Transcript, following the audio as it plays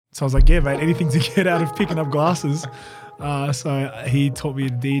So I was like, yeah, mate, anything to get out of picking up glasses. So he taught me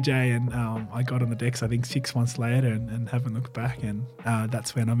to DJ, and I got on the decks, I think 6 months later, and haven't looked back. And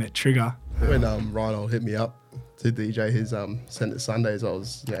that's when I met Trigger. When Reinhold hit me up to DJ his Senate Sundays, I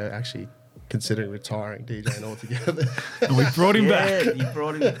was actually considering retiring DJing altogether. And we brought him back. Yeah, you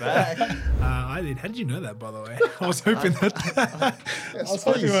brought him back. I did. How did you know that, by the way? I was hoping that. I was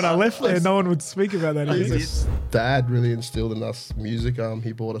hoping when I left there, no one would speak about that again. His dad really instilled in us music.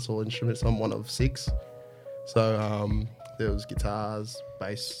 He bought us all instruments. I'm one of 6. So there was guitars,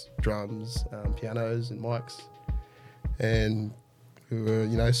 bass, drums, pianos, and mics. And we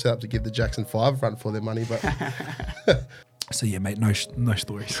were, set up to give the Jackson 5 a run for their money, but... So yeah, mate, no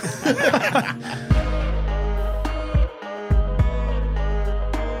stories.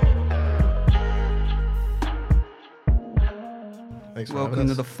 Thanks for Welcome having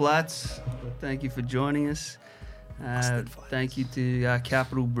to us. the Flats. Thank you for joining us. Thank you to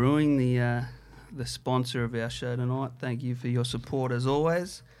Capital Brewing, the sponsor of our show tonight. Thank you for your support as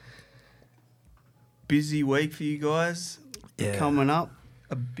always. Busy week for you guys. Yeah. Coming up,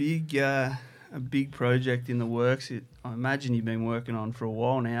 a big project in the works. I imagine you've been working on for a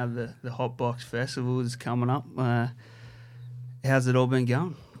while now. The Hotbox Festival is coming up. How's it all been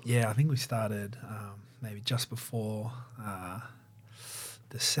going? Yeah, I think we started maybe just before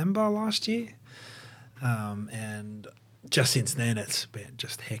December last year. And just since then, it's been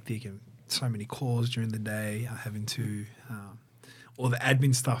just hectic and so many calls during the day, having to all the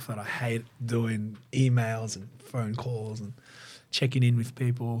admin stuff that I hate doing, emails and phone calls and checking in with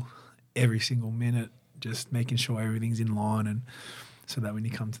people every single minute, just making sure everything's in line, and so that when you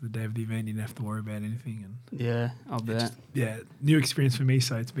come to the day of the event, you don't have to worry about anything. And Yeah, I'll bet. new experience for me.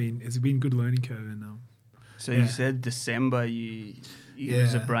 So it's been a good learning curve. And So you said December, it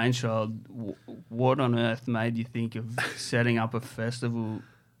was a brainchild. What on earth made you think of setting up a festival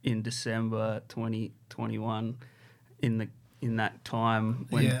in December 2021 in that time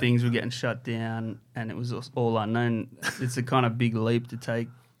when things were getting shut down and it was all unknown? It's a kind of big leap to take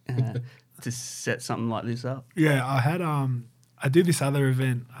to set something like this up. Yeah, I did this other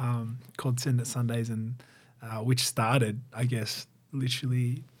event called Senate Sundays, and which started, I guess,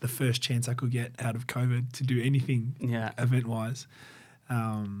 literally the first chance I could get out of COVID to do anything event-wise.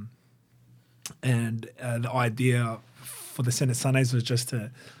 And the idea for the Senate Sundays was just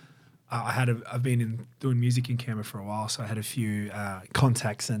to, I've been doing music in Canberra for a while, so I had a few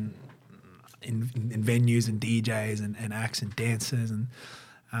contacts in venues and DJs and acts and dancers, and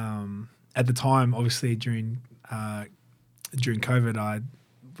at the time, obviously during COVID, I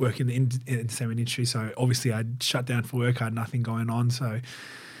work in the entertainment industry, so obviously I'd shut down for work. I had nothing going on, so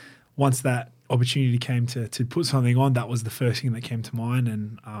once that opportunity came to put something on, that was the first thing that came to mind.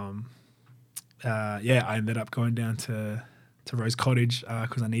 And I ended up going down to Rose Cottage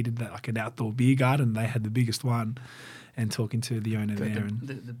because I needed that, like an outdoor beer garden. They had the biggest one, and talking to the owner there.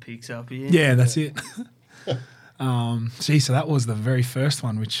 The pigs up here. Yeah, that's it. So that was the very first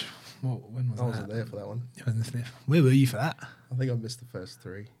one, which... when was I wasn't there for that one. Where were you for that? I think I missed the first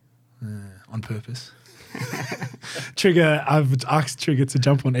 3. On purpose. Trigger, I've asked Trigger to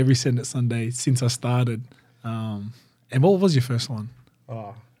jump on every Senate Sunday since I started. And what was your first one?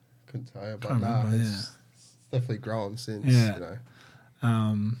 Oh, couldn't tell you, but Can't remember, it's definitely grown since. Yeah.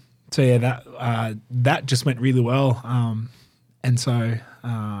 That just went really well. And so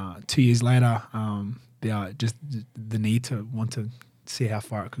 2 years later, just the need to want to see how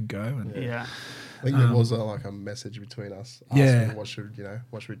far it could go. And Yeah. I think there was a message between us asking what should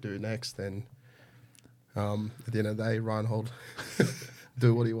we do next, and at the end of the day, Reinhold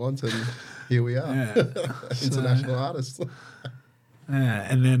do what he wants, and here we are, international artists.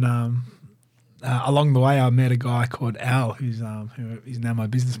 And then along the way, I met a guy called Al, who's now my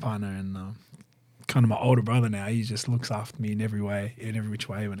business partner, and kind of my older brother now. He just looks after me in every which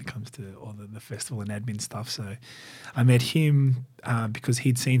way when it comes to all the festival and admin stuff. So I met him because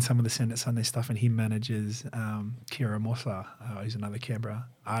he'd seen some of the Senate Sunday stuff, and he manages Kira Mossa, who's another Canberra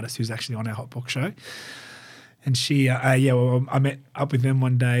artist who's actually on our Hotbox show. And she, I met up with them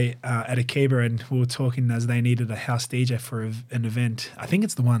one day at Akiba, and we were talking as they needed a house DJ for an event. I think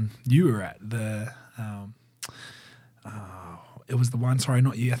it's the one you were at. It was the one. Sorry,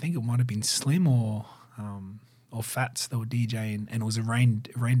 not you. I think it might have been Slim or Fats. They were DJing, and it was a rained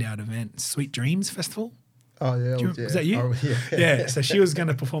out event. Sweet Dreams Festival. Oh yeah, Was that you? Oh, yeah. Yeah. So she was going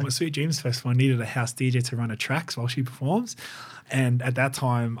to perform at Sweet Dreams Festival and needed a house DJ to run her tracks while she performs. And at that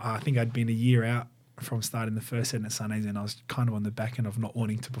time, I think I'd been a year out from starting the first Senate Sundays, and I was kind of on the back end of not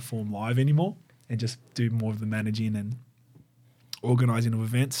wanting to perform live anymore and just do more of the managing and organising of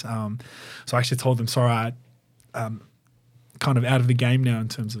events. So I actually told them, sorry, kind of out of the game now in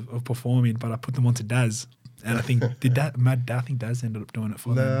terms of performing, but I put them onto Daz. And I think, I think Daz ended up doing it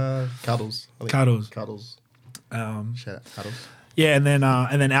for them. Cuddles. I think Cuddles. Cuddles. Shout out Cuddles. Yeah, and then Al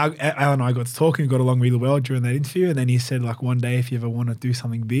and I got to talking, got along really well during that interview, and then he said, like, one day if you ever want to do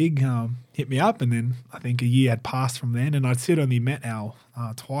something big, hit me up. And then I think a year had passed from then, and I'd still only met Al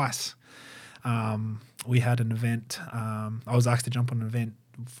twice. We had an event. I was asked to jump on an event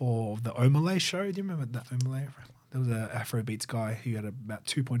for the Omalay show. Do you remember that Omalay? There was an Afrobeats guy who had about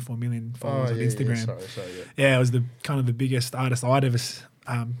 2.4 million followers on Instagram. Yeah, it was the kind of the biggest artist I'd ever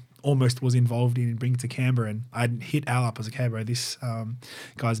almost was involved in bringing to Canberra, and I'd hit Al up as a Canberra. This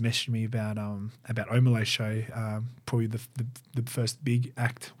guy's messaged me about Omalay show, probably the first big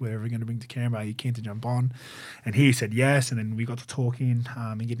act we're ever going to bring to Canberra. Are you keen to jump on? And he said yes, and then we got to talking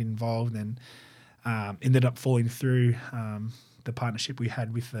and getting involved, and ended up falling through the partnership we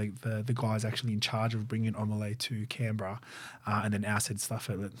had with the guys actually in charge of bringing Omalay to Canberra, and then Al said, stuff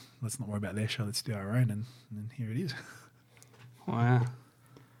it, let's not worry about their show, let's do our own, and here it is. Wow.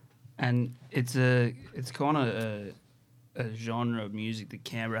 And it's kind of a genre of music that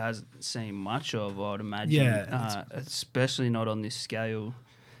Canberra hasn't seen much of, I'd imagine. Yeah, especially not on this scale,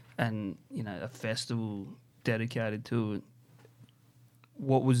 and a festival dedicated to it.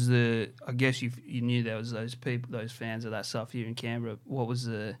 What was I guess you knew there was those people, those fans of that stuff here in Canberra. What was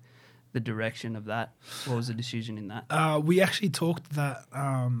the direction of that? What was the decision in that? We actually talked that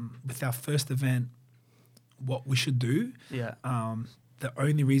with our first event, what we should do. Yeah. The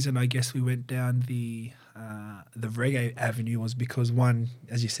only reason I guess we went down the reggae avenue was because, one,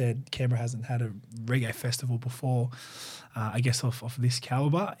 as you said, Canberra hasn't had a reggae festival before, I guess of this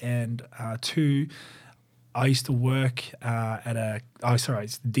caliber, and two, I used to work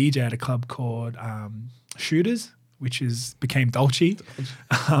DJ at a club called Shooters, which became Dolce,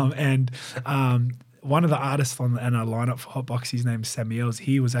 and one of the artists on our lineup for Hotbox, his name is Samuels.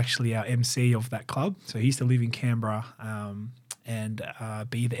 He was actually our MC of that club, so he used to live in Canberra and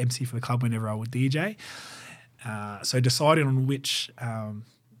be the MC for the club whenever I would DJ. So deciding on which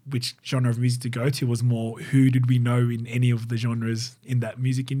genre of music to go to was more who did we know in any of the genres in that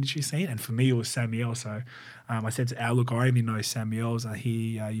music industry scene, and for me it was Samuel. So I said to Al, look, I only know Samuel's.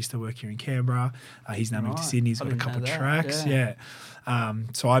 He used to work here in Canberra. He's now moved to Sydney. He's got a couple of tracks. Yeah.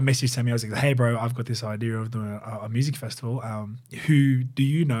 So I messaged Samuel. I was like, hey bro, I've got this idea of doing a music festival. Who do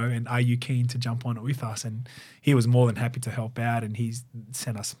you know, and are you keen to jump on it with us? And he was more than happy to help out, and he's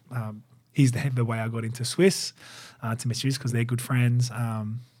sent us he's the way I got into Swiss to meet Swiss, because they're good friends.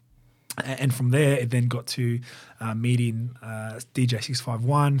 And from there, it then got to meeting DJ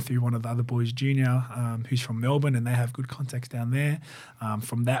 651 through one of the other boys, Junior, who's from Melbourne, and they have good contacts down there.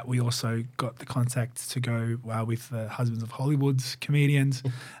 From that, we also got the contact to go with the Husbands of Hollywood's comedians,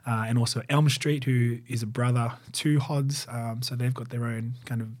 and also Elm Street, who is a brother to Hod's. So they've got their own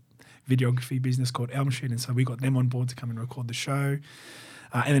kind of videography business called Elm Street, and so we got them on board to come and record the show.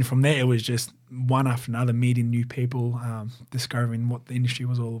 And then from there, it was just one after another, meeting new people, discovering what the industry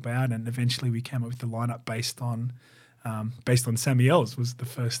was all about, and eventually we came up with the lineup based on Samuel's was the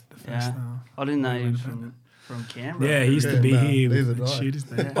first. Yeah. I didn't know he was from Canberra. Yeah, he used to be here with Shooters.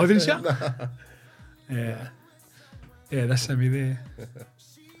 Oh, didn't you? Yeah, that's Sammy there.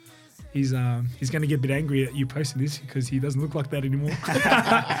 He's going to get a bit angry at you posting this because he doesn't look like that anymore.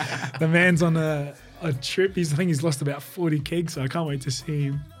 The man's on a trip. I think he's lost about 40 kegs, so I can't wait to see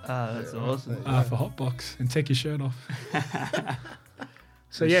him. That's awesome. For Hotbox, and take your shirt off.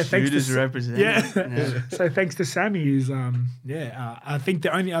 So yeah, thanks to represent. Yeah. So thanks to Sammy. I think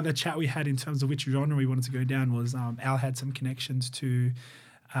the only other chat we had in terms of which genre we wanted to go down was Al had some connections to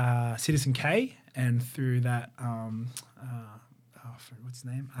Citizen K, and through that. What's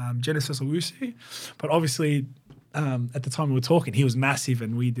his name? Genesis Owusu. But obviously, at the time we were talking, he was massive,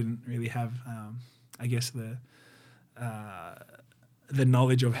 and we didn't really have, I guess, the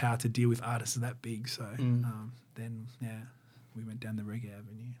knowledge of how to deal with artists that big. So then, we went down the reggae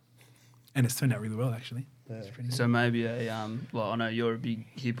avenue, and it's turned out really well, actually. Yeah. So maybe I know you're a big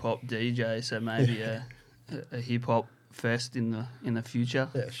hip hop DJ, so maybe a hip hop fest in the future.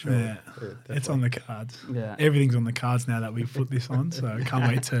 Yeah, sure. Yeah, it's on the cards. Yeah, everything's on the cards now that we've put this on. So I can't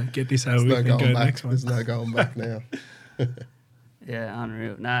wait to get this over with and go to the next one. There's no going back now. Yeah,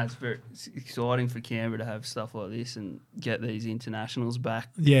 unreal. No, it's exciting for Canberra to have stuff like this and get these internationals back.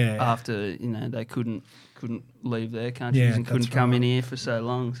 Yeah. After they couldn't leave their countries and couldn't come in here for so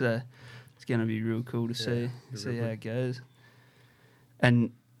long. So it's going to be real cool to see how it goes.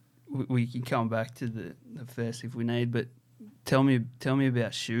 And we can come back to the first if we need, but tell me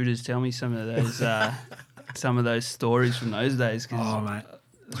about Shooters. Tell me some of those stories from those days. 'Cause oh mate,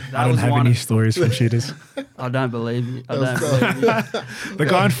 I don't have any stories from shooters. I don't believe you. I That don't was- believe you. The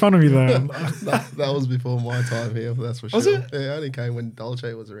guy in front of me though. that was before my time here, that's for sure. Was it? Yeah, I only came when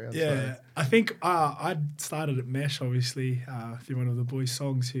Dolce was around. Yeah, I think I started at Mesh, obviously, through one of the boys'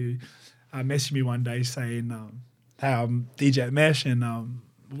 songs who messaged me one day saying, "Hey, I'm DJ at Mesh, and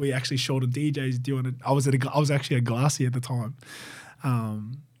we actually short on DJs. Do you want to?" I was actually a glassy at the time,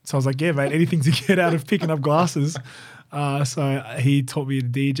 so I was like, "Yeah, mate, anything to get out of picking up glasses." So he taught me to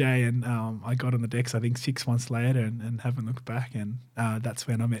DJ, and I got on the decks. I think 6 months later, and haven't looked back. And that's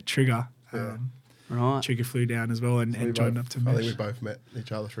when I met Trigger. Yeah. Right. Trigger flew down as well and joined up to I Mesh. think we both met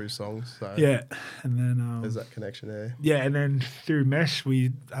each other through songs. So Yeah, and then there's that connection there. yeah, and then through Mesh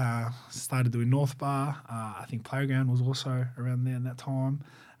we started doing North Bar. I think Playground was also around there in that time,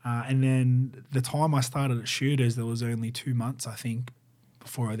 and then the time I started at Shooters, there was only 2 months I think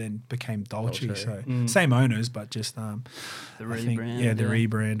before I then became Dolce. Dolce. So same owners, but just The I think, rebrand. yeah, the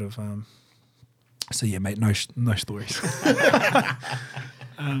rebrand of. So yeah, mate, no stories.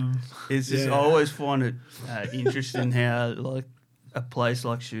 It's just, I always find it interesting how like a place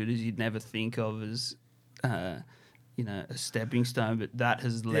like Shooters you'd never think of as a stepping stone, but that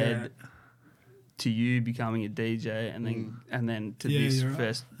has led to you becoming a DJ and then to Yeah, this you're right.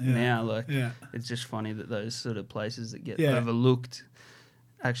 fest Yeah. now. Like Yeah. it's just funny that those sort of places that get Yeah. overlooked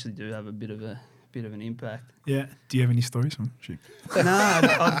actually do have a bit of an impact. Yeah. Do you have any stories from Shoot? No,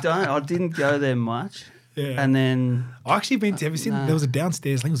 I don't. I didn't go there much. Yeah. And then I actually been to. Have you seen? Nah. There was a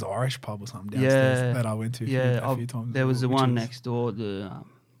downstairs. I think it was the Irish pub or something downstairs that I went to. A few times. there was the which one next door, the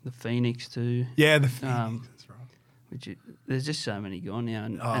Phoenix too. Yeah, the Um, that's right. There's just so many gone now.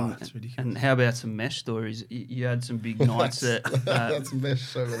 And, It's ridiculous. and how about some Mesh stories? You had some big nights at That's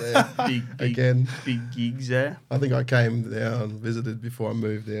Mesh over there. big Again, big gigs there. I think I came down, visited before I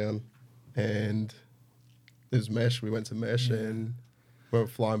moved down, and it was Mesh. We went to Mesh and we were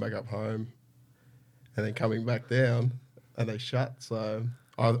flying back up home, and then coming back down, and they shut. So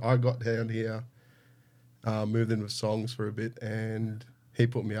I got down here, moved in with songs for a bit, and he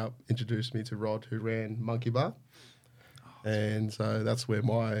put me up, introduced me to Rod, who ran Monkey Bar. And so that's where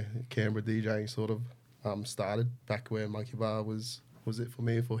my Canberra DJing sort of started, back where Monkey Bar was it for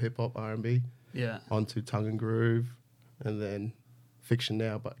me for hip hop, R&B. Yeah, Onto Tongue and Groove, and then Fiction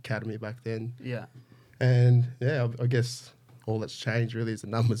now, but Academy back then. yeah, And yeah, I guess all that's changed really is the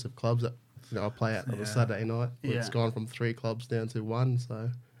numbers of clubs that I play at on a Saturday night. Yeah. It's gone from 3 clubs down to 1. So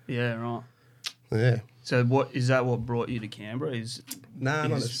yeah. Right. yeah, So what is that? What brought you to Canberra? Is not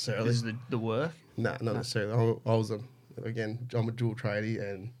necessarily. Is the work? Nah, not necessarily. I was I'm a dual tradie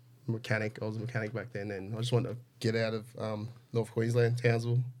and mechanic. I was a mechanic back then, and I just wanted to get out of North Queensland,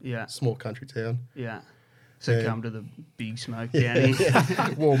 Townsville, Yeah, small country town. yeah. So Yeah. come to the big smoke county.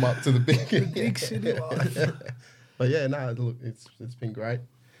 Warm up to the big city life. But yeah, no, look, it's been great.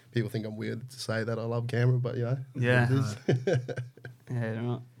 People think I'm weird to say that I love Canberra, but you know, Yeah. it is. Yeah,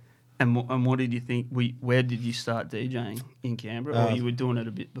 right. And what did you think? Where did you start DJing in Canberra, or you were doing it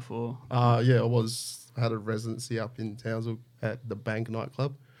a bit before? Yeah, I had a residency up in Townsville at the Bank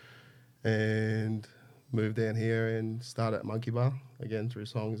nightclub, and moved down here and started at Monkey Bar again through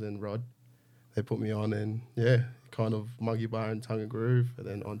songs and Rod. They put me on, and yeah, kind of Monkey Bar and Tongue and Groove, and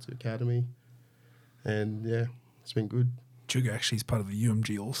then on to Academy, and yeah, it's been good. Trigger actually is part of the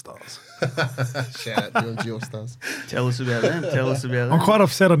UMG All Stars. Shout out to UMG All Stars. Tell us about them. Tell us about them. I'm quite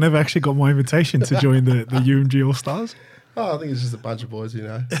upset I never actually got my invitation to join the UMG All Stars. Oh, I think it's just a bunch of boys,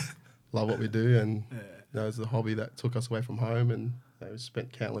 love what we do, and it's a hobby that took us away from home, and we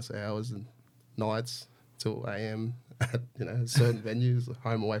spent countless hours and nights till AM at certain venues,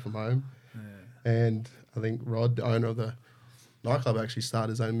 home away from home. And I think Rod, the owner of the nightclub, actually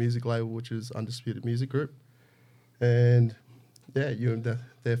started his own music label, which is Undisputed Music Group, and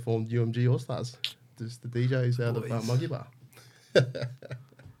they formed UMG All Stars, just the DJs out of Monkey Bar.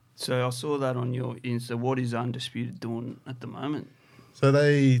 So I saw that on your Insta. What is Undisputed doing at the moment? So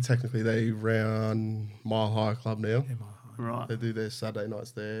they run Mile High Club now. Right. They do their Saturday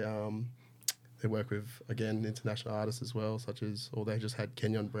nights there. They work with, again, international artists as well, they just had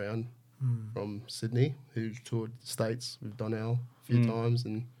Kenyon Brown from Sydney, who's toured the States with Donnell a few times.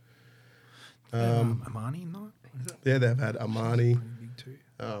 And Amani, no? Is that yeah, they've had Amani. pretty big too?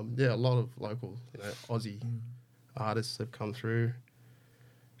 A lot of local, Aussie artists have come through.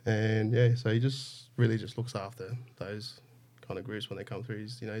 And yeah, so he just really just looks after those kind of groups when they come through.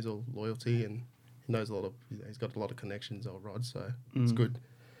 He's all loyalty, and he knows he's got a lot of connections, old Rod, so it's good.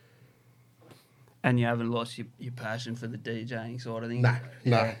 And you haven't lost your passion for the DJing side of things?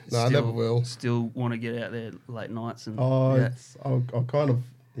 No, I never will. Still want to get out there late nights and I'll kind of,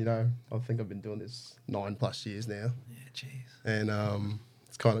 I think I've been doing this 9+ years now. Yeah, jeez. And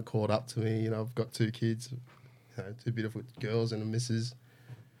it's kind of caught up to me. I've got 2 kids, 2 beautiful girls and a missus.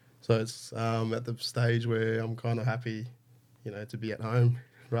 So it's at the stage where I'm kind of happy, to be at home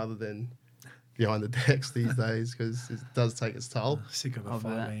rather than behind the decks these days, because it does take its toll. Sick of the Of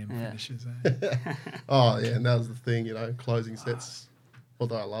 5 that, a.m. yeah. finishes. Oh, yeah, and that was the thing, closing sets,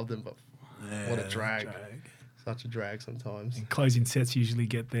 although I love them, but what a drag. Such a drag sometimes. And closing sets usually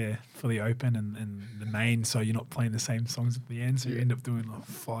get there for the open and the main, so you're not playing the same songs at the end. So you end up doing like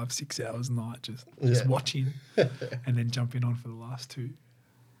 5-6 hours a night just watching and then jumping on for the last 2.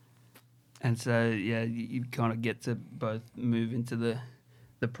 And so, yeah, you kind of get to both move into the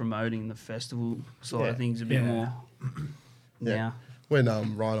promoting, the festival side of things a bit more now. When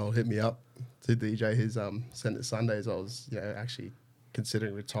Ryan hit me up to DJ his Senate Sundays, I was actually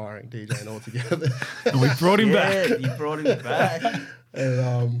considering retiring DJing altogether. And we brought him back. You brought him back.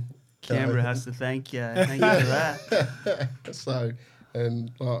 And Canberra has to thank you. Thank you for that. So,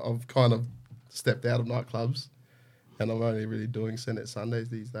 and I've kind of stepped out of nightclubs, and I'm only really doing Senate Sundays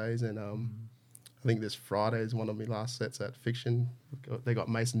these days. And I think this Friday is one of my last sets at Fiction. They got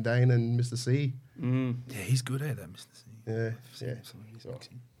Mason Dane and Mr. C. Mm. Yeah, he's good at that, Mr. C. Yeah. He's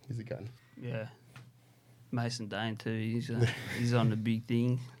He's a gun. Yeah. Mason Dane too. He's on the big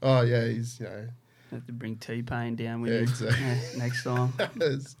thing. Oh yeah, he's Have to bring T-Pain down with Yeah, him exactly. next time.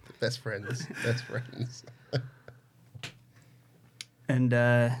 it's best friends. Best friends. And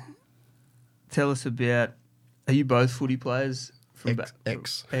tell us about. Are you both footy players from back?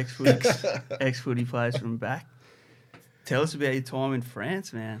 Ex-footy players from back. Tell us about your time in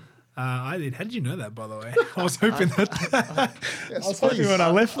France, man. I did. How did you know that, by the way? I was hoping that. I was hoping when I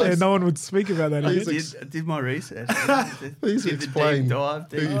please, left there, no one would speak about that Please again. I did my research. Please Did the explain deep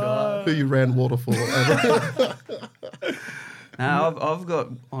dive. who you ran water for. No, I've got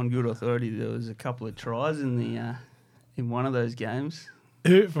on good authority there was a couple of tries in the in one of those games.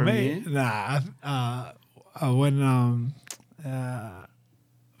 For From me, you? nah. When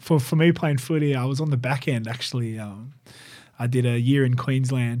for me playing footy, I was on the back end actually. I did a year in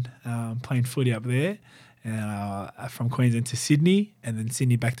Queensland playing footy up there, and from Queensland to Sydney, and then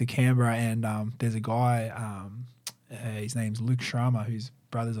Sydney back to Canberra. And there's a guy, his name's Luke Sharma, who's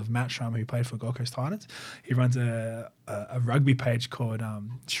brothers of Matt Sharma, who played for Gold Coast Titans. He runs a rugby page called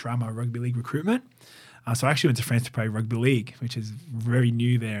Sharma Rugby League Recruitment. So I actually went to France to play rugby league, which is very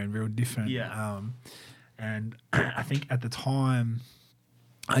new there and real different. Yeah. And I think at the time,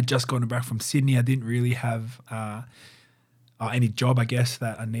 I'd just gotten back from Sydney. I didn't really have any job, I guess,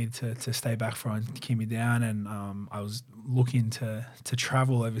 that I needed to stay back for and keep me down. And I was looking to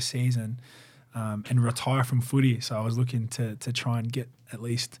travel overseas and retire from footy. So I was looking to try and get, at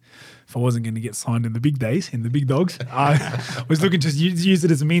least if I wasn't going to get signed in the big days, in the big dogs, I was looking to use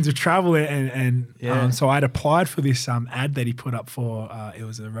it as a means of travel. So I'd applied for this ad that he put up for, it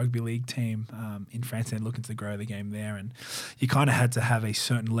was a rugby league team in France and looking to grow the game there. And you kind of had to have a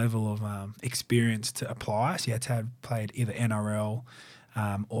certain level of experience to apply. So you had to have played either NRL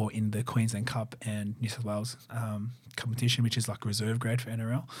or in the Queensland Cup and New South Wales competition, which is like reserve grade for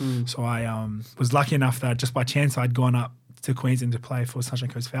NRL. So I was lucky enough that just by chance I'd gone up to Queensland to play for Sunshine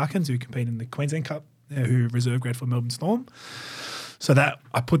Coast Falcons, who compete in the Queensland Cup, who reserve grade for Melbourne Storm. So that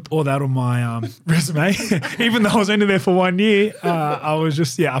I put all that on my resume, even though I was only there for 1 year. I was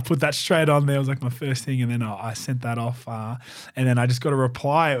just I put that straight on there. It was like my first thing, and then I sent that off, and then I just got a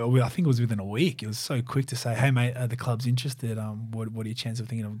reply. I think it was within a week. It was so quick to say, "Hey mate, the club's interested. What are your chances of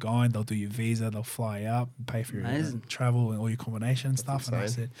thinking of going? They'll do your visa, they'll fly you up, pay for your travel and all your accommodation and stuff." And I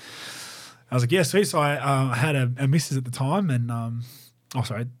was like, "Yeah, sweet." So I had a missus at the time, and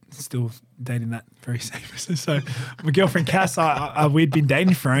still dating that very same person. So my girlfriend Cass, we'd been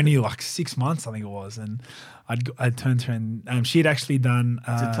dating for only like 6 months, I think it was, and I'd turned to her and she'd actually done.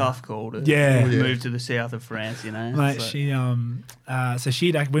 It's a tough call to move to the south of France, Mate, so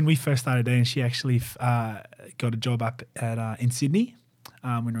she'd when we first started dating, she actually got a job up at in Sydney.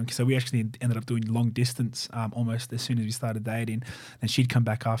 So we actually ended up doing long distance almost as soon as we started dating. And she'd come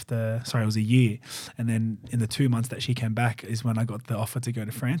back it was a year. And then in the 2 months that she came back is when I got the offer to go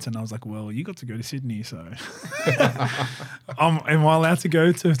to France. And I was like, well, you got to go to Sydney. So am I allowed to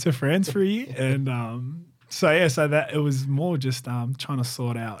go to France for a year? And so that it was more just trying to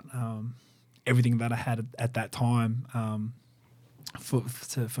sort out everything that I had at that time for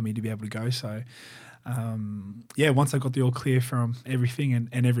me to be able to go. So once I got the all clear from everything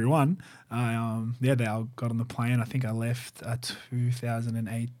and everyone, they all got on the plane. I think I left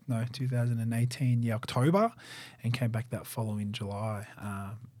 2018, October, and came back that following July.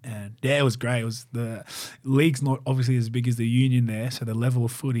 It was great. It was the league's not obviously as big as the union there, so the level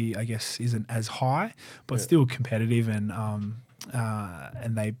of footy, I guess, isn't as high, but still competitive and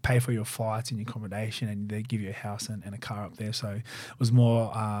and they pay for your flights and your accommodation, and they give you a house and a car up there. So it was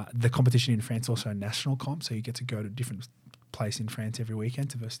more the competition in France, also a national comp, so you get to go to different place in France every weekend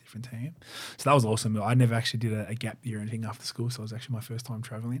to versus a different team. So that was awesome. I never actually did a gap year or anything after school, so it was actually my first time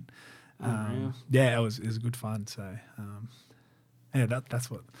traveling. Yeah, it was good fun. So yeah,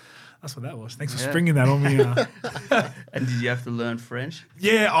 that's what that was. Thanks for springing that on me. And did you have to learn French?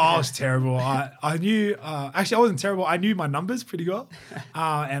 Yeah, I was terrible. I knew actually I wasn't terrible. I knew my numbers pretty well,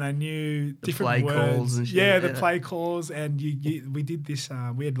 and I knew different play words. calls and shit. Yeah, the play calls, and we did this.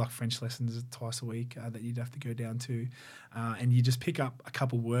 We had like French lessons twice a week that you'd have to go down to, and you just pick up a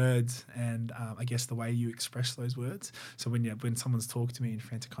couple words, and I guess the way you express those words. So when someone's talking to me in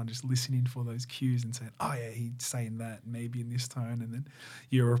French, I kind of just listening for those cues and saying, oh yeah, he's saying that maybe in this tone, and then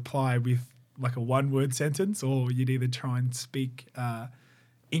you reply with like a one-word sentence, or you'd either try and speak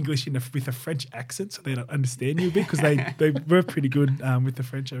English with a French accent so they don't understand you a bit, because they were pretty good with the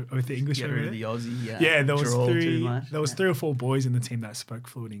French or with the English. Get over rid of there. the Aussie. Yeah, there was three. 3 or 4 boys in the team that spoke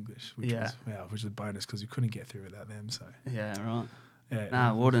fluent English, which was a bonus because we couldn't get through without them. So Yeah, right. yeah,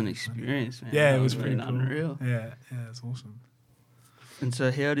 Nah, what an experience, man. yeah, That it was pretty really cool. unreal. Yeah, it was awesome. And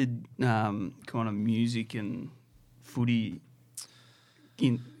so, how did kind of music and footy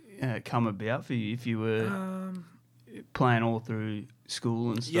come about for you? If you were playing all through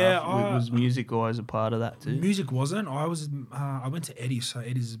school and stuff, was music always a part of that too? Music wasn't. I went to Eddie's, so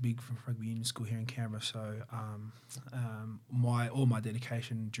Eddie's is a big rugby union school here in Canberra. So all my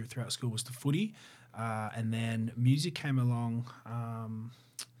dedication throughout school was to footy, and then music came along. I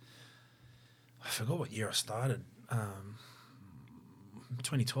forgot what year I started.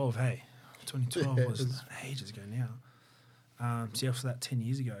 2012. Hey, 2012 was ages ago now. So yeah, for that 10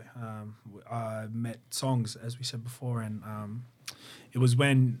 years ago, I met Songs, as we said before, and it was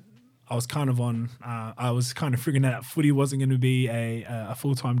when I was kind of figuring out footy wasn't going to be a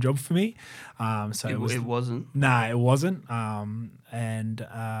full-time job for me. So it wasn't. Nah, it wasn't. And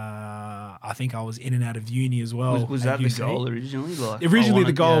I think I was in and out of uni as well. Was that the goal originally? Originally,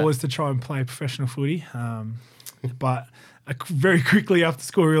 the goal was to try and play professional footy, but I very quickly after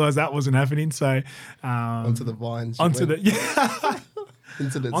school realised that wasn't happening. So onto the vines. Onto Dub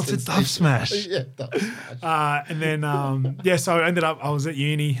Smash. Yeah, Dub Smash. And then, so I ended up, I was at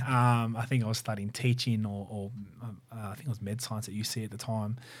uni. I think I was studying teaching or I think it was med science at UC at the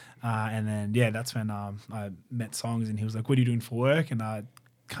time. And then, that's when I met Songs, and he was like, what are you doing for work? And I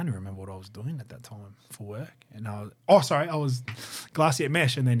can't even remember what I was doing at that time for work. And I was Glassy at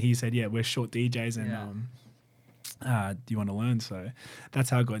Mesh. And then he said, we're short DJs and do you want to learn? So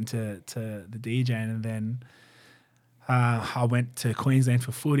that's how I got into the DJing. And then I went to Queensland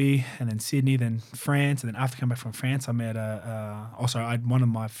for footy, and then Sydney, then France. And then after coming back from France, I met I had one of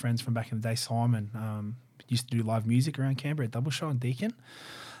my friends from back in the day, Simon, used to do live music around Canberra at Double Shot and Deakin.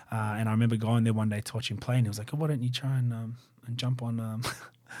 And I remember going there one day to watch him play, and he was like, why don't you try and jump on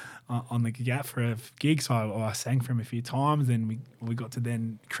the gap for a gig? So I sang for him a few times, and we got to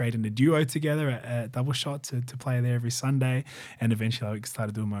then creating a duo together at Double Shot to play there every Sunday, and eventually I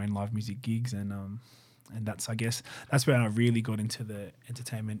started doing my own live music gigs, and that's, I guess, that's where I really got into the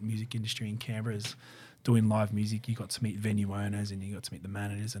entertainment music industry in Canberra, is doing live music. You got to meet venue owners, and you got to meet the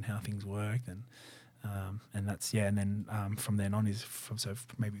managers and how things worked, and that's and then from then on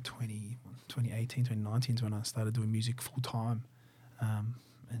maybe 2018, 2019 is when I started doing music full time.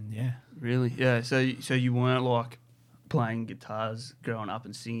 Really? Yeah. So you weren't like playing guitars growing up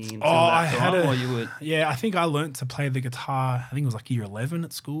and singing until I think I learnt to play the guitar, I think it was like year 11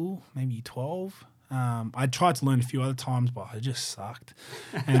 at school, maybe year 12. I tried to learn a few other times, but I just sucked.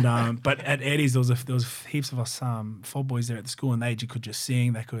 And but at Eddie's, there was heaps of us 4 boys there at the school, and they could just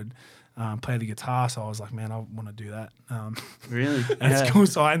sing. They could play the guitar. So I was like, man, I want to do that. Really? At school.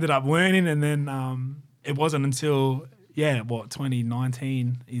 So I ended up learning, and then it wasn't until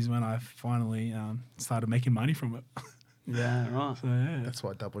 2019 is when I finally started making money from it. Yeah, right. So that's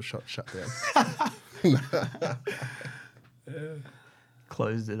why Double Shot shut down.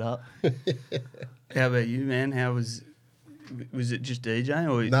 Closed it up. How about you, man? How was it just DJing,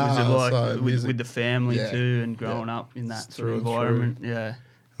 or was it like with the family too, and growing up in that sort of environment? Yeah.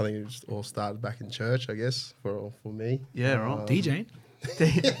 I think it just all started back in church, I guess, for me. Yeah, right. DJing.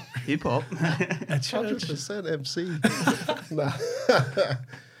 Hip hop. 100% MC. Nah.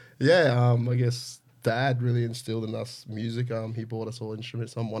 I guess Dad really instilled in us music. He bought us all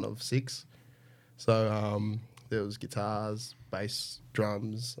instruments. I'm one of 6. So there was guitars, bass,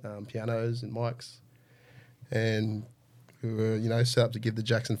 drums, pianos and mics. And we were, set up to give the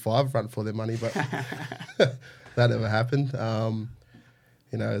Jackson 5 a run for their money, but that never happened.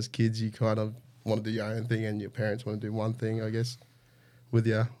 As kids, you kind of want to do your own thing and your parents want to do one thing, I guess, with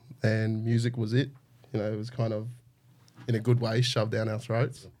you. And music was it. You know, it was kind of, in a good way, shoved down our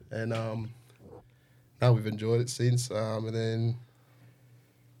throats. And now we've enjoyed it since. And then,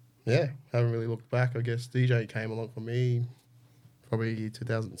 yeah, haven't really looked back. I guess DJ came along for me probably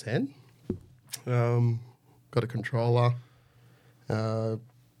 2010. Got a controller, you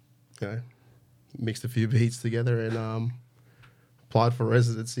know, mixed a few beats together and applied for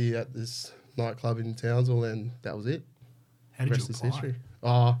residency at this nightclub in Townsville, and that was it. How did Rest you is apply? history.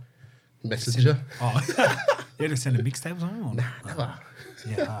 Oh, Messenger. You had to send a mixtape on? Nah, never.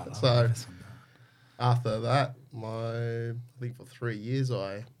 Yeah. So after that, I think for 3 years,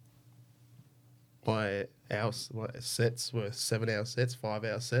 my sets were 7-hour sets,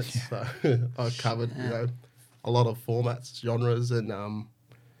 5-hour sets. Yeah. So I covered, you know, a lot of formats, genres, and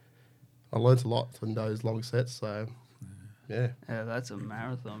I learnt a lot in those long sets. So yeah. Yeah, that's a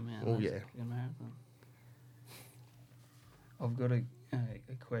marathon, man. Oh, That's yeah. a marathon. I've got a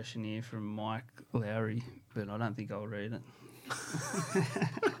question here from Mike Lowry, but I don't think I'll read it.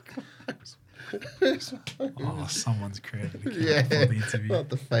 Oh, someone's created an account Yeah, for the interview. not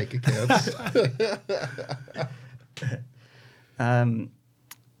the fake accounts.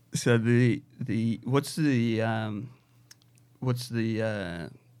 So what's the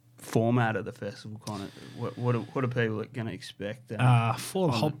format of the festival kind of? What are people going to expect? For the on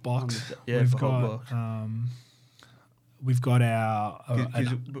hot box, yeah, we've for hot got box. we've got our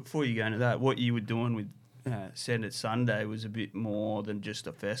Because before you go into that, what you were doing with Send It Sunday was a bit more than just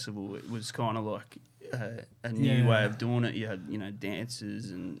a festival. It was kind of like a new way of doing it. You had, you know,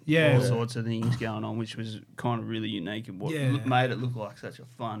 dances and all sorts of things going on, which was kind of really unique and what made it look like such a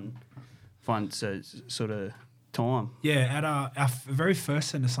fun sort of time. Yeah, at our very first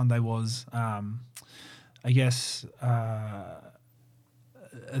Send It Sunday was, I guess,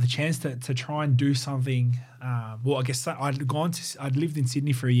 the chance to try and do something. Well, I guess I'd lived in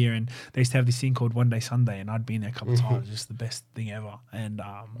Sydney for a year, and they used to have this thing called One Day Sunday, and I'd been there a couple of times. Just the best thing ever. And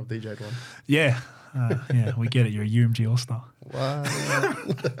I've DJ'd one. yeah, we get it. You're a UMG All Star. Wow.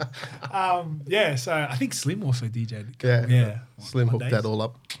 Yeah, so I think Slim also DJ'd. Yeah. Slim One hooked Days. that all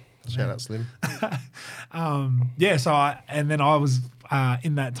up. Shout out Slim. Yeah, so I was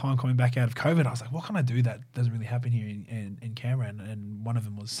in that time coming back out of COVID, I was like, what can I do that doesn't really happen here in Canberra? And one of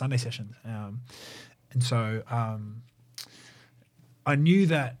them was Sunday sessions. And so I knew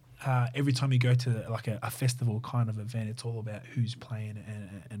that every time you go to like a festival kind of event, it's all about who's playing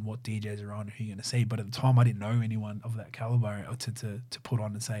and what DJs are on and who you're going to see. But at the time, I didn't know anyone of that caliber to put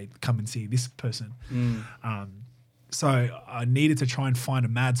on and say, come and see this person. So I needed to try and find a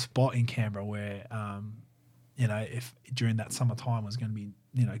mad spot in Canberra where, you know, if during that summertime was going to be,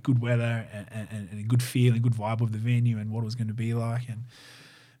 you know, good weather and a good feel and good vibe of the venue and what it was going to be like, and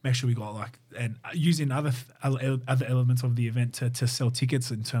make sure we got like, and using other elements of the event to sell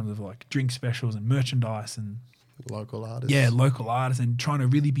tickets in terms of like drink specials and merchandise and Local artists. yeah, local artists, and trying to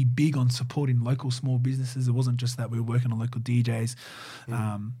really be big on supporting local small businesses. It wasn't just that we were working on local DJs.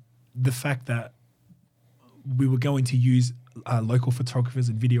 The fact that we were going to use local photographers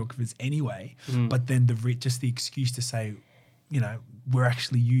and videographers anyway, but then just the excuse to say, you know, we're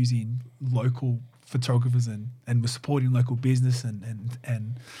actually using local photographers and we're supporting local business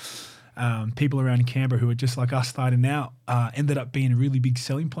and people around Canberra who are just like us starting out ended up being a really big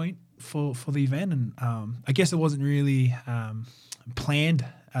selling point for the event. And I guess it wasn't really planned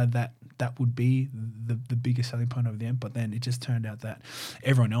that would be the biggest selling point of the event, but then it just turned out that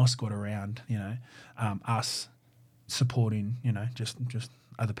everyone else got around, you know, us supporting, you know, just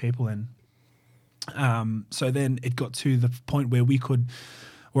other people. And so then it got to the point where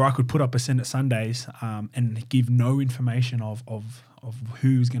I could put up a Send It Sundays and give no information of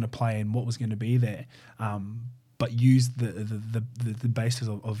who's going to play and what was going to be there, but use the basis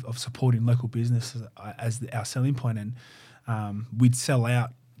of supporting local businesses as our selling point. And we'd sell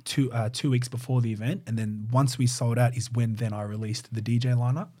out 2 weeks before the event, and then once we sold out is when then I released the DJ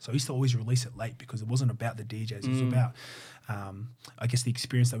lineup. So I used to always release it late because it wasn't about the DJs. It was about, I guess, the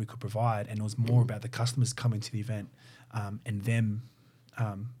experience that we could provide, and it was more about the customers coming to the event and them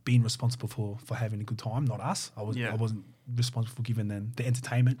being responsible for having a good time, not us. I wasn't responsible for giving them the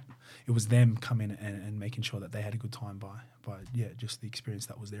entertainment. It was them coming and making sure that they had a good time by just the experience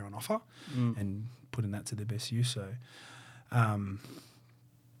that was there on offer and putting that to their best use. So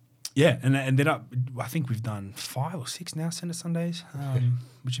and that ended up, I think we've done 5 or 6 now Send It Sundays,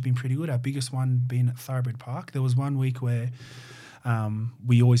 which have been pretty good. Our biggest one being at Thoroughbred Park. There was one week where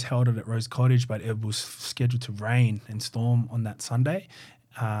we always held it at Rose Cottage, but it was scheduled to rain and storm on that Sunday.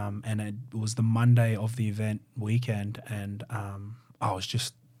 And it was the Monday of the event weekend, and I was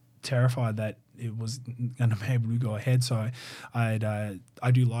just terrified that it was going to be able to go ahead. So I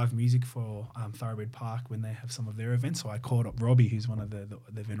do live music for Thoroughbred Park when they have some of their events. So I called up Robbie, who's one of the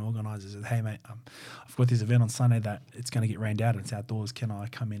event organisers, and said, hey, mate, I've got this event on Sunday that it's going to get rained out and it's outdoors. Can I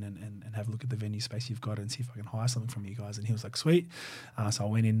come in and have a look at the venue space you've got and see if I can hire something from you guys? And he was like, sweet. So I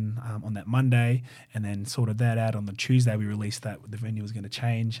went in on that Monday and then sorted that out. On the Tuesday, we released that the venue was going to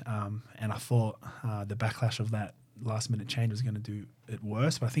change. And I thought the backlash of that last minute change was going to do it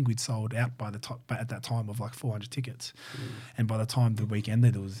worse, but I think we'd sold out by the top at that time of like 400 tickets, and by the time the week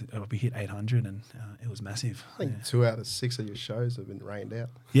ended, we hit 800, and it was massive. I think 2 out of 6 of your shows have been rained out.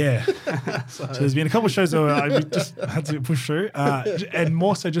 Yeah, so there's been a couple of shows that I just had to push through, and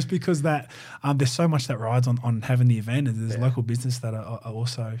more so just because that there's so much that rides on having the event, and there's local business that are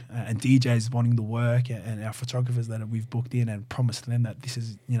also and DJs wanting the work, and our photographers that we've booked in and promised them that this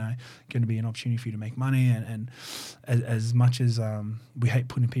is going to be an opportunity for you to make money, and as much as we hate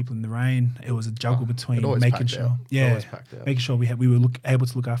putting people in the rain, it was a juggle between making sure, making sure we were able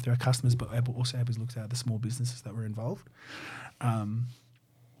to look after our customers, but also able to look after the small businesses that were involved.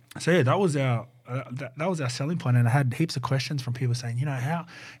 So yeah, that was our selling point, and I had heaps of questions from people saying, how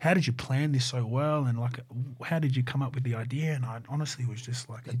did you plan this so well, and like, how did you come up with the idea? And I honestly was just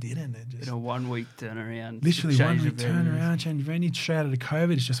like, I didn't. It just 1 week turnaround. Literally 1 week turnaround, change venue, straight out of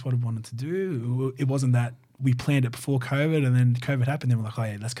COVID. It's just what I wanted to do. It wasn't that we planned it before COVID, and then COVID happened. Then we're like, oh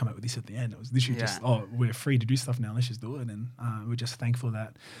yeah, let's come up with this at the end. It was literally just, we're free to do stuff now. Let's just do it. And we're just thankful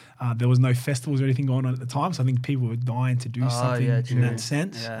that there was no festivals or anything going on at the time. So I think people were dying to do something in that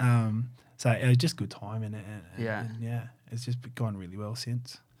sense. Yeah. So it was just good time, and it's just gone really well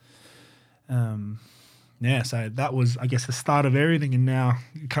since. So that was, I guess, the start of everything. And now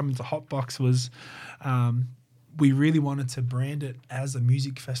coming to Hotbox was, we really wanted to brand it as a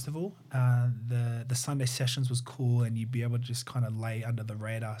music festival. The Sunday sessions was cool, and you'd be able to just kind of lay under the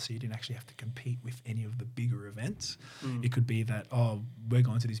radar, so you didn't actually have to compete with any of the bigger events. It could be that, we're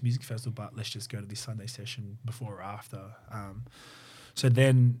going to this music festival, but let's just go to this Sunday session before or after. So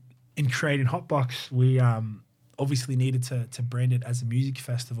then in creating Hotbox, we obviously needed to brand it as a music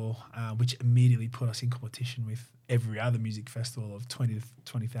festival, which immediately put us in competition with every other music festival of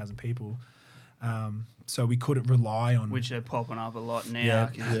 20,000 people. So we couldn't rely on... Which they're popping up a lot now.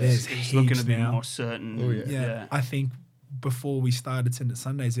 It's looking to be now. more certain. Oh, yeah. I think before we started Send It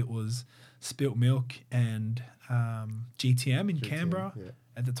Sundays, it was Spilt Milk and GTM in Canberra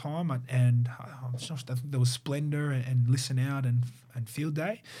at the time. I think there was Splendor and Listen Out and Field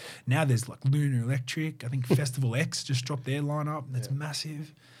Day. Now there's like Lunar Electric. I think Festival X just dropped their lineup. That's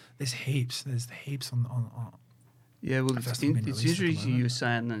massive. There's heaps. There's heaps on yeah, well, it's interesting you were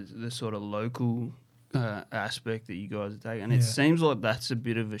saying the sort of local aspect that you guys are taking. And it seems like that's a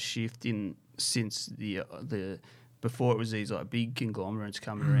bit of a shift since the before it was these like big conglomerates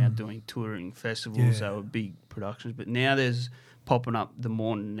coming around doing touring festivals, they were big productions. But now there's popping up the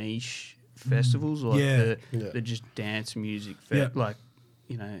more niche festivals, like the just dance music, like,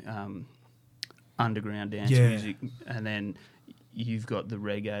 underground dance music, and then you've got the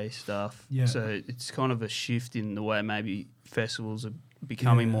reggae stuff. Yeah. So it's kind of a shift in the way maybe festivals are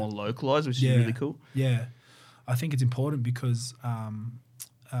becoming more localised, which is really cool. Yeah. I think it's important because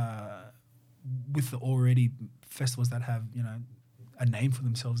with the already festivals that have, a name for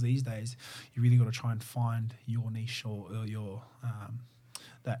themselves these days, you really got to try and find your niche or your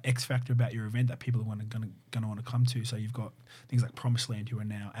that X factor about your event that people are going to want to come to. So you've got things like Promised Land, who are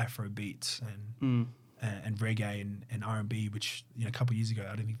now Afro beats and reggae and R&B, which a couple of years ago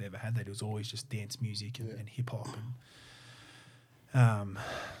I don't think they ever had that. It was always just dance music and hip hop.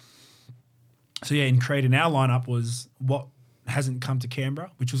 So in creating our lineup was what hasn't come to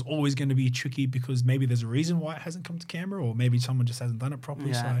Canberra, which was always going to be tricky because maybe there's a reason why it hasn't come to Canberra, or maybe someone just hasn't done it properly.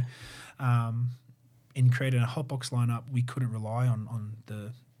 Yeah. So in creating a Hotbox lineup, we couldn't rely on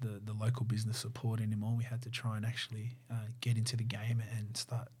the local business support anymore. We had to try and actually get into the game and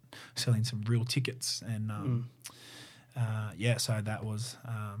start selling some real tickets. And so that was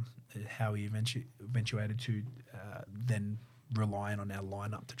how we eventuated to then relying on our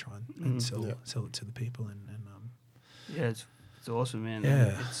lineup to try and sell it to the people. It's awesome, man.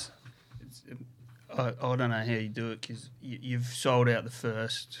 Yeah. I don't know how you do it because you've sold out the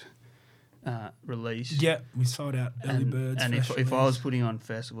first release. Yeah, we sold out early birds. And if I was putting on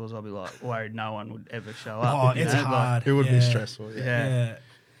festivals, I'd be like worried no one would ever show up. It's hard. It would be stressful. Yeah.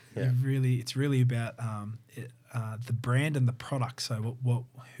 It's really about the brand and the product. So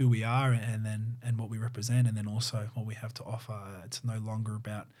who we are and what we represent, and then also what we have to offer. It's no longer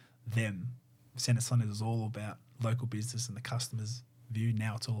about them. Send It Sundays is all about local business and the customers view.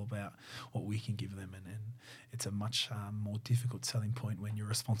 Now it's all about what we can give them, and it's a much more difficult selling point when you're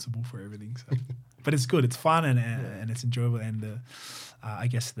responsible for everything. So, but it's good, it's fun, and it's enjoyable. And I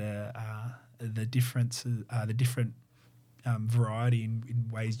guess the differences, the different variety in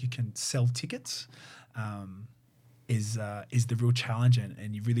ways you can sell tickets. Is the real challenge,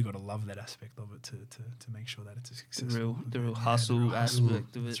 and you really got to love that aspect of it to make sure that it's a success. The real hustle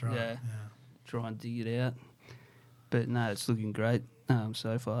aspect of it. That's right. Yeah. Try and dig it out. But no, it's looking great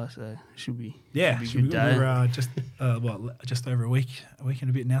so far. So should be a good day. We're just over a week and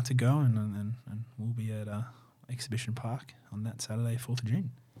a bit now to go, and we'll be at Exhibition Park on that Saturday, 4th of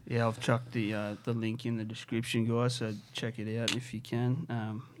June. Yeah, I've chucked the link in the description, guys. So check it out if you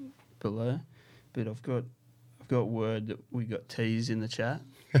can below. But I've got word that we got Tees in the chat.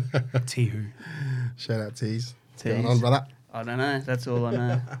 T who? Shout out Tees. What's Tees. going on, brother? I don't know. That's all I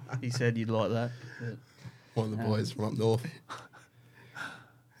know. He said you'd like that. But, One of the boys from up north.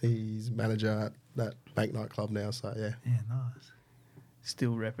 He's manager at that Bank nightclub now, so yeah. Yeah, nice.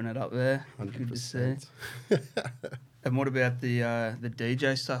 still repping it up there. 100%. Good to see. And what about the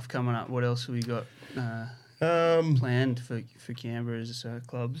DJ stuff coming up? What else have we got planned for Canberra as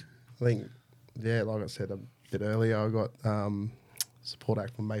clubs? I think, yeah, like I said a bit earlier, I got support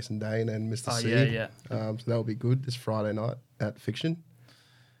act from Mason Dane and Mr. C. Yeah. So that'll be good this Friday night at Fiction.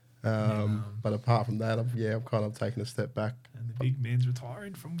 But apart from that, I'm kind of taking a step back. And the big man's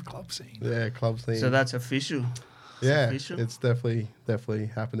retiring from the club scene. Yeah, club scene. So that's official. It's definitely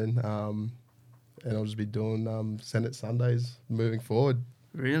happening. And I'll just be doing Senate Sundays moving forward.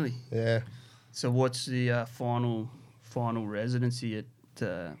 Really? Yeah. So what's the final residency at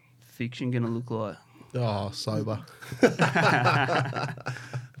Fiction going to look like? Oh, sober. The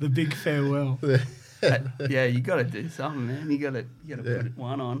big farewell. Yeah, you got to do something, man. You got to put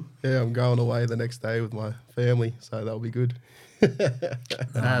one on. Yeah, I'm going away the next day with my family, so that'll be good. No,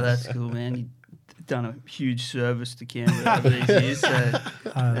 that's cool, man. You've done a huge service to Canberra over these years, so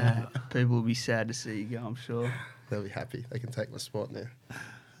people will be sad to see you go, I'm sure. They'll be happy. They can take my spot now.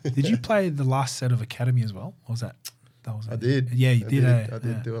 Did you play the last set of Academy as well? Or was that was I did. Yeah, you did. I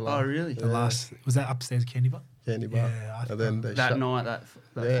did do a lot. Oh, really? The last was that upstairs Candy Bar? Candy Bar. Yeah, and then they that night, that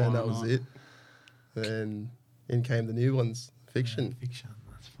yeah, final that was night. it. Then in came the new ones, Fiction. Fiction.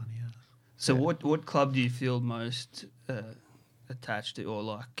 That's funny. Yeah. So what club do you feel most attached to or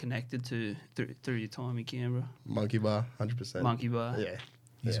like connected to through your time in Canberra? Monkey Bar, 100%. Monkey Bar. Yeah.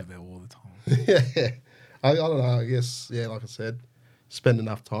 He's Yeah. there all the time. Yeah. I don't know. I guess, yeah, like I said, spend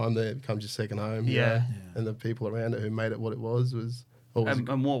enough time there, it becomes your second home. you Yeah. know, Yeah. And the people around it who made it what it was always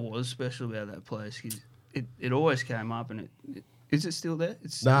And what was special about that place? 'Cause it always came up, and it is it still there?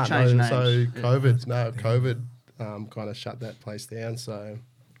 It's Nah, changed no, names. so Yeah. COVID kind of shut that place down. So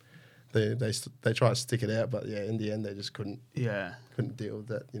they try to stick it out, but yeah, in the end they just couldn't deal with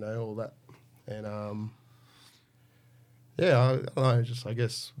that, all that. And yeah, I don't know, just I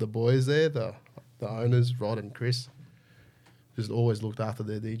guess the boys there, the owners, Rod and Chris, just always looked after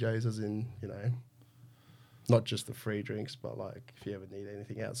their DJs, as in, not just the free drinks, but like if you ever need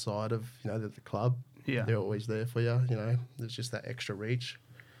anything outside of, the club, Yeah. they're always there for you, There's just that extra reach.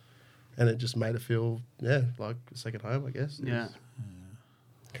 And it just made it feel, like a second home, I guess. Yeah.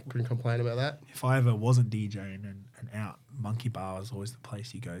 Couldn't complain about that. If I ever wasn't DJing and out, Monkey Bar was always the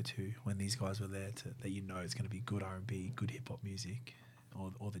place you go to when these guys were there that it's going to be good R&B, good hip hop music,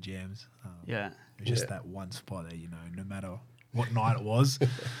 or the jams. Yeah. It was just that one spot that no matter what night it was,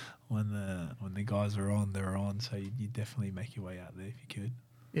 when the guys were on, they were on. So you definitely make your way out there if you could.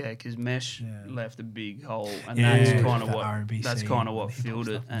 Yeah, because Mesh Yeah. left a big hole, and Yeah, that's with kind of that what R&B that's scene kind of what and hip-hop fueled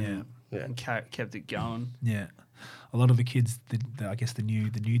it stuff. and kept it going. Yeah, a lot of the kids, I guess the new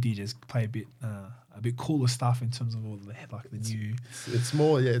DJs play a bit cooler stuff in terms of all the new. It's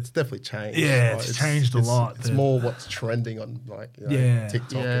more, it's definitely changed. Yeah, it's changed a lot. It's more what's trending on TikTok Yeah.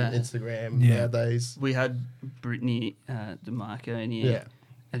 and Instagram Yeah. nowadays. We had Brittany DeMarco in here, Yeah.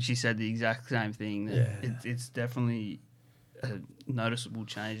 and she said the exact same thing. That it's definitely a noticeable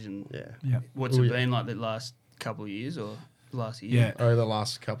change. And Yeah, what's it been like the last couple of years or last year? yeah. Over the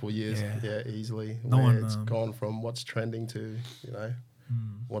last couple of years, Yeah. easily. No where one, it's gone from what's trending to,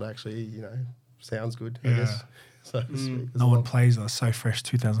 what actually, sounds good, I Yeah. guess. So to speak. There's No a one lot- plays So Fresh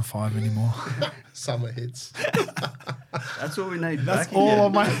 2005 anymore. Summer hits. That's what we need. That's back all again.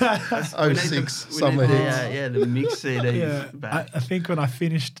 on my. We need 06 we summer need hits. the mix CD Yeah, back. I think when I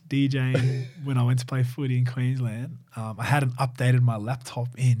finished DJing, when I went to play footy in Queensland, I hadn't updated my laptop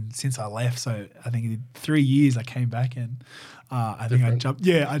since I left. So I think in 3 years I came back and I think I jumped.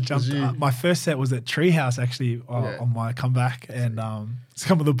 My first set was at Treehouse actually on my comeback, and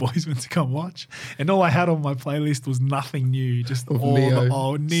some of the boys went to come watch, and all I had on my playlist was nothing new, just Of all Neo. the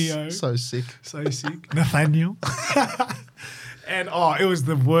old Neo. So sick. So sick. Nathaniel. And it was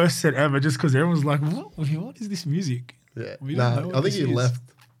the worst set ever just because everyone was like, what is this music? Yeah. We don't know what I think this you is. left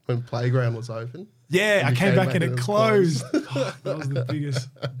when Playground was open. Yeah, And I you came back and it was closed. That was the biggest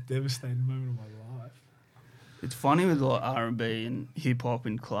devastating moment of my life. It's funny with like R&B and hip hop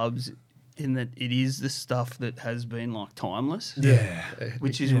in clubs, in that it is the stuff that has been like timeless, Yeah.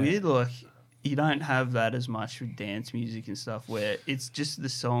 which is Yeah. weird. Like you don't have that as much with dance music and stuff, where it's just the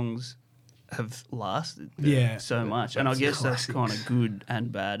songs have lasted Yeah. so much, and I That's guess that's classics. kind of good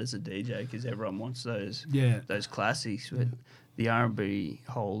and bad as a DJ because everyone wants those Yeah. classics, but the R&B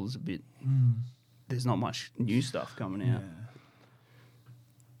hole is a bit. There's not much new stuff coming out.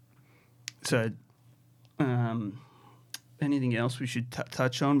 So, anything else we should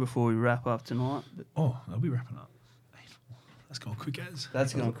touch on before we wrap up tonight? But I'll be wrapping up. That's gone quick as.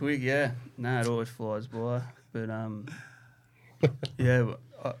 that's gone quick, yeah. No, it always flies by. But yeah,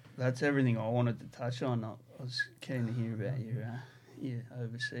 that's everything I wanted to touch on. I was keen to hear about your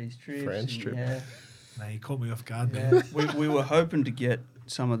overseas trips. France and trip. Yeah, No, you caught me off guard there. yeah. we were hoping to get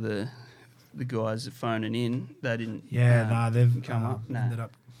some of the guys that phoning in. They didn't. Yeah, they've come up. Nah. ended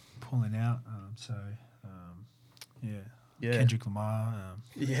up pulling out. Yeah. Yeah. Kendrick Lamar.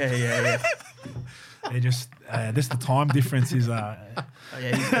 Yeah. They just the time difference is Oh,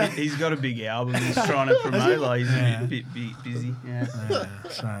 yeah, he's got a big album. He's trying to promote. Like he's Yeah. a bit busy. Yeah.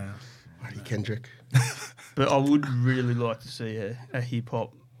 so Bloody Kendrick. But I would really like to see a hip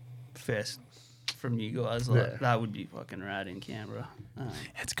hop fest from you guys. Like Yeah. that would be fucking rad in Canberra.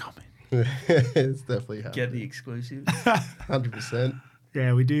 it's coming. It's definitely happening. Get the exclusive. 100%.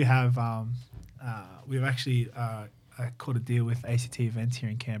 Yeah, we do have. We've actually caught a deal with ACT Events here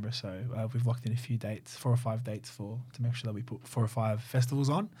in Canberra, so we've locked in a few dates, 4 or 5 dates to make sure that we put 4 or 5 festivals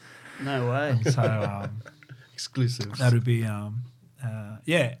on. No way. So Exclusives. that would be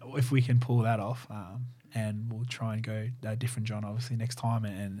if we can pull that off, and we'll try and go a different genre obviously next time,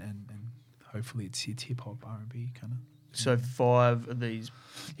 and hopefully it's hip hop R&B kind of. So 5 of these.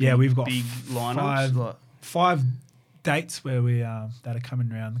 Yeah, we've got big lineups. 5 dates where we that are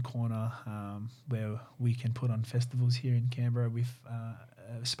coming around the corner, where we can put on festivals here in Canberra with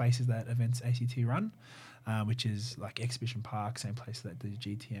spaces that Events ACT run, which is like Exhibition Park, same place that the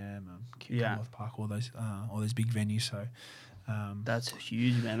GTM, Commonwealth Park, all those big venues. So That's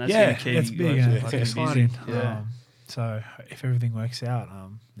huge, man. That's yeah, gonna keep it's you big. guys It's fucking exciting. busy. Yeah. So if everything works out,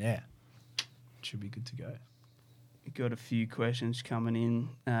 it should be good to go. Got a few questions coming in.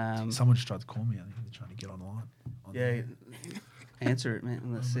 Someone just tried to call me. I think they're trying to get online. Yeah, answer it, man.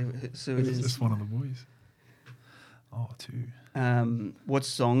 Let's see what it It's is. just one of the boys. 2. What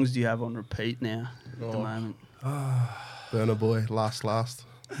songs do you have on repeat now at the Oh. moment? Burner Boy, last.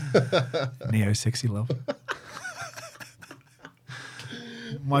 Neo Sexy Love.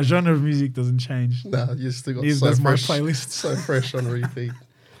 My genre of music doesn't change. Nah, you still got That's my fresh, playlist. so fresh on repeat.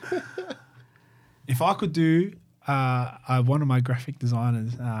 If I could do, one of my graphic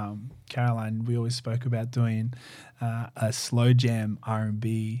designers, Caroline, we always spoke about doing a slow jam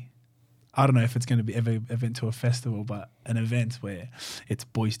R&B. I don't know if it's going to be ever event to a festival, but an event where it's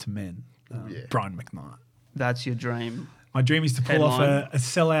Boys to Men, Yeah. Brian McKnight. That's your dream. My dream is to pull off Headline. a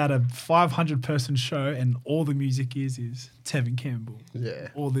sell out a 500-person show, and all the music is Tevin Campbell. Yeah.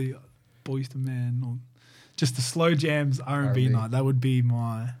 All the Boys to Men, or just the slow jams R&B R&B. night. That would be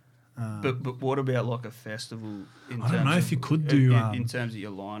my. But what about like a festival? In I don't terms know of, if you could do, in terms of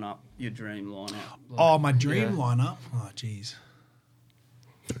your lineup, your dream lineup. Like, Oh, my dream yeah. lineup. Oh, jeez.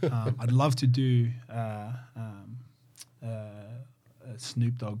 I'd love to do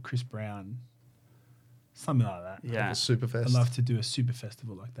Snoop Dogg, Chris Brown, something like that. Yeah. Superfest. I'd love to do a super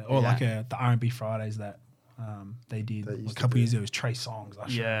festival like that, or Yeah. like the R&B Fridays that they did They a used to couple do. years ago. It was Trey Songz.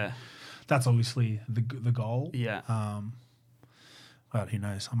 Yeah. That's obviously the goal. Yeah. But who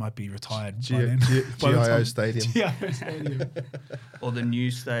knows? I might be retired by G- then. G- By the GIO time- Stadium. GIO Stadium. Or the new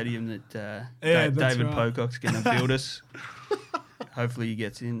stadium that Yeah, that's David right. Pocock's going to build us. Hopefully he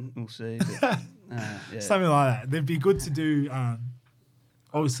gets in. We'll see. But, yeah. Something like that. It'd be good to do.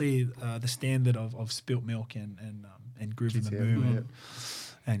 Obviously, the standard of Spilt Milk and Groove in the GTM, Moon.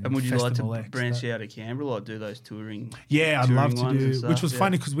 And would you like to Festival X, branch that- out of Canberra or do those touring? Yeah, I'd love touring to ones do. and Which stuff? was Yeah.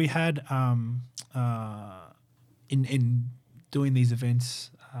 funny because we had in doing these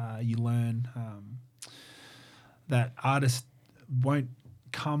events, you learn that artists won't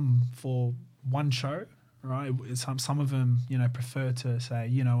come for one show, right? Some of them, prefer to say,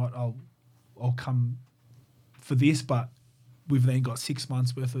 you know what, I'll come for this, but we've then got 6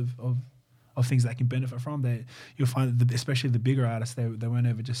 months worth of of things they can benefit from. You'll find that especially the bigger artists, they won't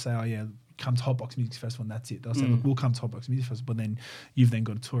ever just say, oh yeah, come to Hotbox Music Festival and that's it. They'll say, look, we'll come to Hotbox Music Festival, but then you've then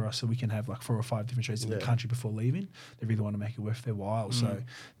got to tour us so we can have like 4 or 5 different shows in the country before leaving. They really want to make it worth their while. So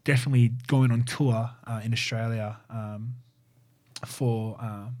definitely going on tour in Australia for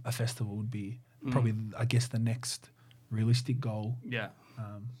a festival would be probably, I guess, the next realistic goal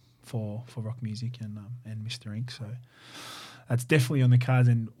for rock music and Mr. Ink. So that's definitely on the cards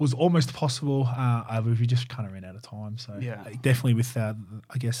and was almost possible. We just kind of ran out of time. So definitely with, I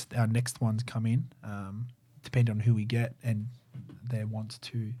guess, our next ones come in, depending on who we get and their wants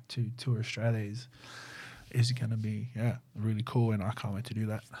to tour Australia is going to be, really cool. And I can't wait to do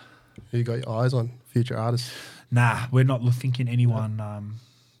that. Who you got your eyes on? Future artists? Nah, we're not thinking anyone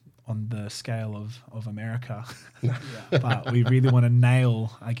on the scale of America. But we really want to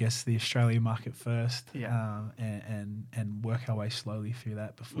nail, I guess, the Australian market first and work our way slowly through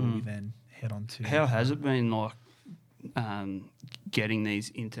that before we then head on to... How has it been like getting these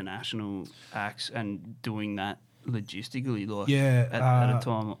international acts and doing that logistically? Like at a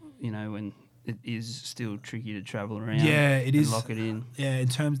time, when it is still tricky to travel around it is. Lock it in. Yeah, in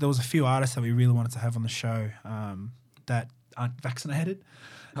terms... There was a few artists that we really wanted to have on the show that aren't vaccinated.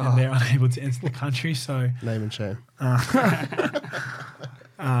 And they're unable to enter the country, so... Name and shame.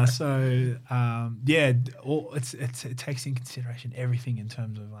 It takes in consideration everything in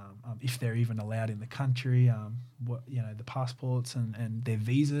terms of if they're even allowed in the country, the passports and their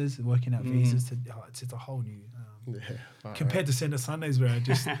visas, working out visas. It's a whole new... compared to Centre Sundays where I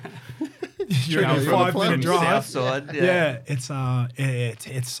just... you're a 5-minute drive. Southside, it's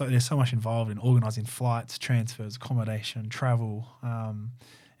so, there's so much involved in organising flights, transfers, accommodation, travel,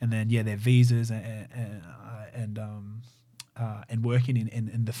 and then their visas and working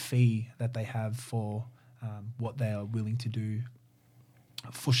in the fee that they have for what they are willing to do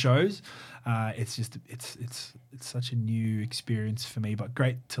for shows. It's such a new experience for me, but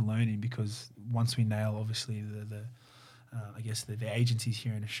great to learn in, because once we nail obviously the agencies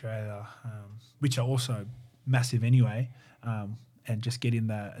here in Australia, which are also massive anyway, and just getting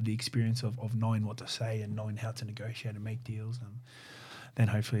the experience of knowing what to say and knowing how to negotiate and make deals, then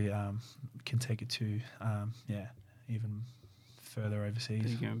hopefully can take it to even further overseas.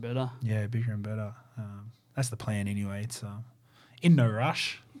 Bigger and better. Yeah, bigger and better. That's the plan anyway. It's in no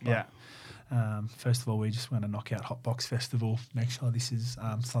rush. But, first of all, we just want to knock out Hotbox Festival, make sure this is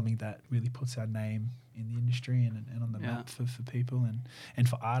something that really puts our name in the industry and on the map for people and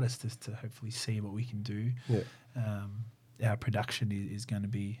for artists to hopefully see what we can do. Our production is going to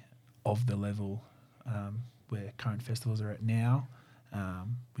be of the level where current festivals are at now,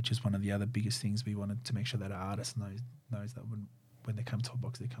 which is one of the other biggest things we wanted to make sure that our artists knows that when they come to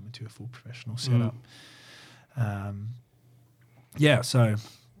Hotbox, they come into a full professional setup. So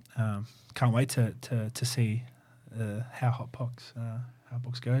can't wait to see how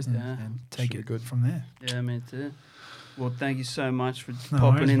Hotbox goes and take it good from there. Yeah, me too. Well, thank you so much for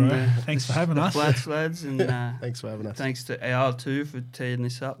popping in. Thanks for having us, Flats lads, and thanks for having us. Thanks to Al too for teeing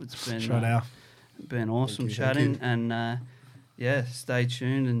this up. It's been awesome chatting, and stay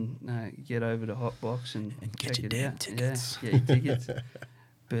tuned and get over to Hotbox and get your damn tickets. Get your tickets.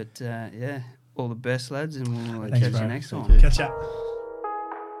 But all the best, lads, and we'll catch you next time. Catch up.